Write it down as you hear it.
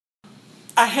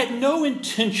I had no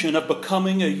intention of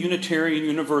becoming a Unitarian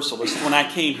Universalist when I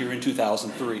came here in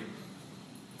 2003.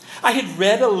 I had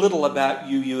read a little about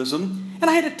UUism, and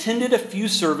I had attended a few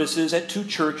services at 2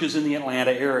 churches in the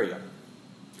Atlanta area.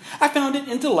 I found it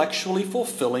intellectually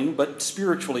fulfilling, but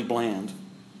spiritually bland.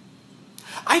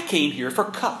 I came here for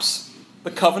CUPS,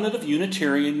 the Covenant of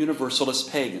Unitarian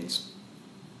Universalist Pagans.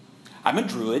 I'm a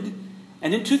Druid,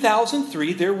 and in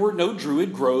 2003 there were no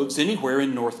Druid groves anywhere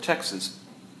in North Texas.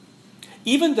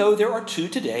 Even though there are 2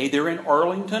 today, they're in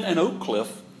Arlington and Oak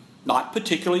Cliff, not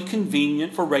particularly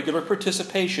convenient for regular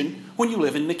participation when you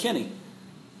live in McKinney.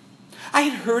 I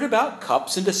had heard about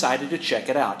CUPS and decided to check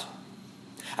it out.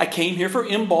 I came here for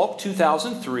Imbolc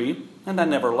 2003, and I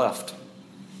never left.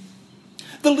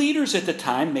 The leaders at the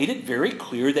time made it very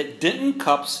clear that Denton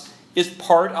CUPS is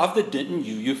part of the Denton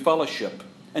UU Fellowship,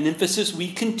 an emphasis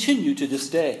we continue to this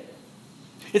day.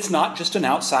 It's not just an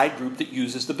outside group that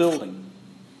uses the building.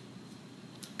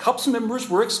 CUPS members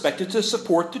were expected to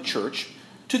support the church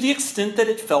to the extent that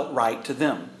it felt right to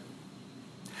them.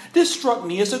 This struck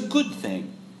me as a good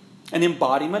thing, an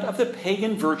embodiment of the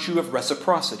pagan virtue of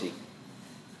reciprocity.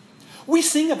 We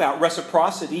sing about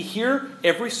reciprocity here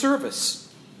every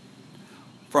service.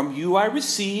 From you I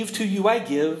receive, to you I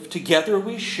give, together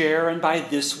we share, and by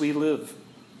this we live.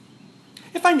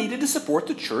 If I needed to support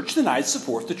the church, then I'd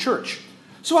support the church.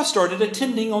 So I started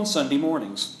attending on Sunday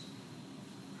mornings.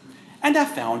 And I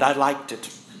found I liked it.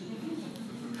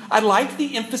 I liked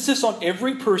the emphasis on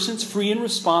every person's free and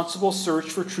responsible search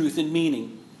for truth and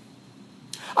meaning.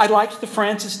 I liked the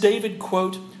Francis David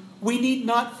quote, "We need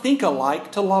not think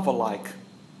alike to love alike."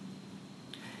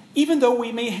 Even though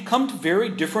we may come to very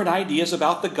different ideas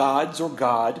about the gods or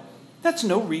God, that's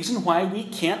no reason why we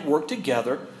can't work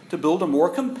together to build a more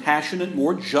compassionate,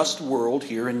 more just world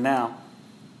here and now.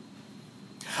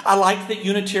 I like that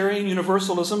Unitarian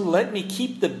Universalism let me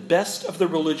keep the best of the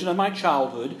religion of my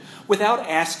childhood without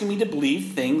asking me to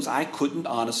believe things I couldn't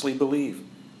honestly believe.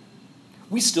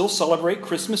 We still celebrate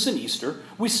Christmas and Easter.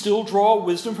 We still draw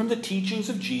wisdom from the teachings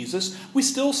of Jesus. We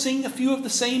still sing a few of the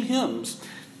same hymns,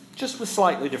 just with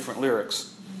slightly different lyrics.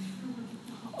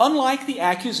 Unlike the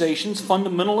accusations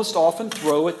fundamentalists often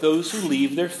throw at those who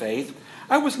leave their faith,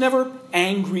 I was never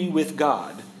angry with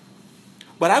God.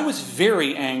 But I was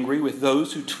very angry with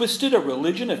those who twisted a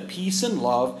religion of peace and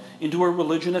love into a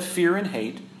religion of fear and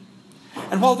hate.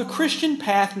 And while the Christian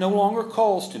path no longer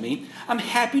calls to me, I'm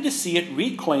happy to see it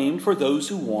reclaimed for those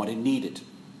who want and need it.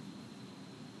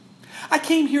 I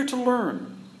came here to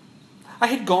learn. I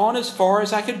had gone as far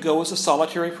as I could go as a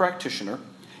solitary practitioner,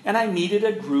 and I needed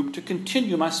a group to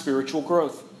continue my spiritual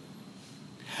growth.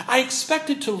 I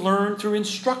expected to learn through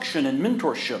instruction and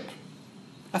mentorship.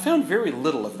 I found very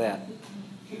little of that.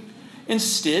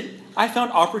 Instead, I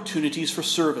found opportunities for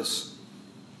service.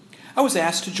 I was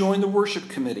asked to join the worship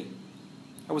committee.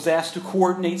 I was asked to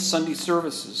coordinate Sunday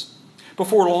services.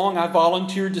 Before long, I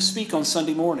volunteered to speak on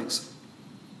Sunday mornings.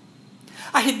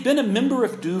 I had been a member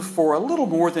of DUF for a little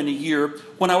more than a year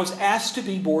when I was asked to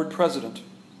be board president.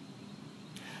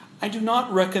 I do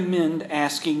not recommend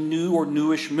asking new or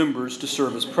newish members to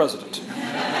serve as president.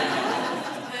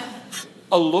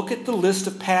 A look at the list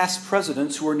of past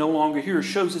presidents who are no longer here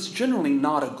shows it's generally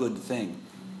not a good thing.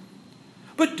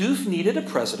 But DUF needed a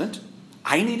president.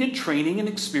 I needed training and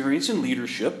experience in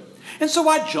leadership, and so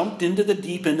I jumped into the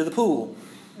deep end of the pool.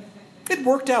 It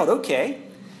worked out okay,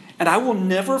 and I will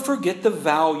never forget the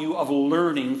value of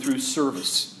learning through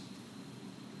service.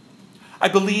 I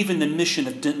believe in the mission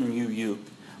of Denton UU,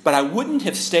 but I wouldn't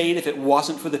have stayed if it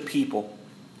wasn't for the people.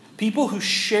 People who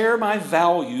share my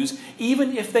values,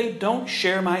 even if they don't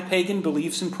share my pagan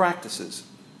beliefs and practices.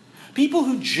 People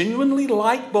who genuinely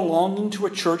like belonging to a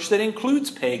church that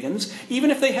includes pagans, even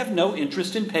if they have no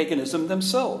interest in paganism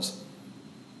themselves.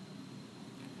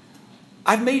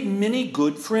 I've made many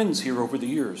good friends here over the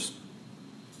years.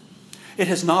 It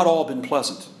has not all been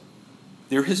pleasant.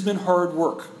 There has been hard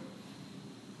work.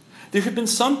 There have been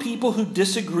some people who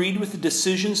disagreed with the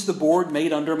decisions the board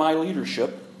made under my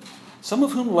leadership, some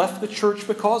of whom left the church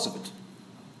because of it.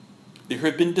 There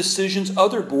have been decisions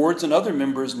other boards and other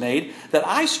members made that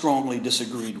I strongly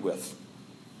disagreed with.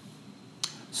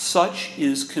 Such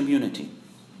is community.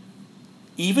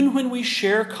 Even when we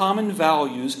share common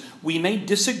values, we may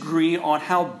disagree on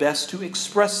how best to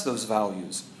express those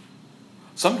values.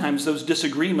 Sometimes those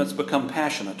disagreements become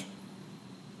passionate.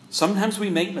 Sometimes we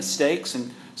make mistakes,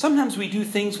 and sometimes we do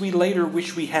things we later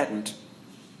wish we hadn't.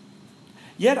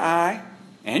 Yet I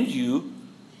and you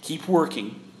keep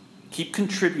working, keep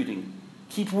contributing,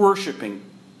 keep worshiping,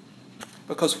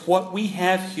 because what we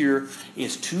have here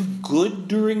is too good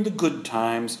during the good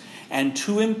times and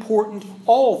too important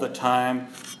all the time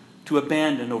to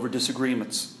abandon over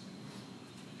disagreements.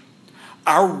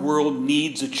 Our world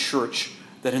needs a church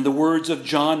that, in the words of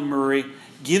John Murray,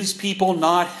 gives people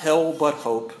not hell but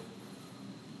hope.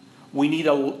 We need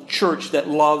a church that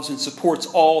loves and supports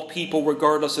all people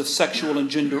regardless of sexual and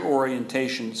gender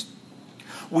orientations.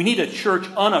 We need a church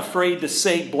unafraid to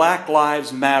say Black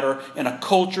Lives Matter in a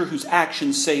culture whose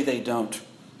actions say they don't.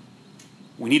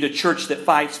 We need a church that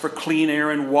fights for clean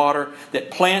air and water, that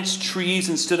plants trees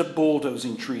instead of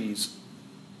bulldozing trees.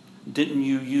 Denton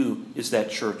UU is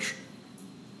that church.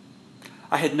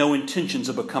 I had no intentions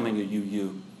of becoming a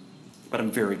UU, but I'm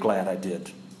very glad I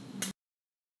did.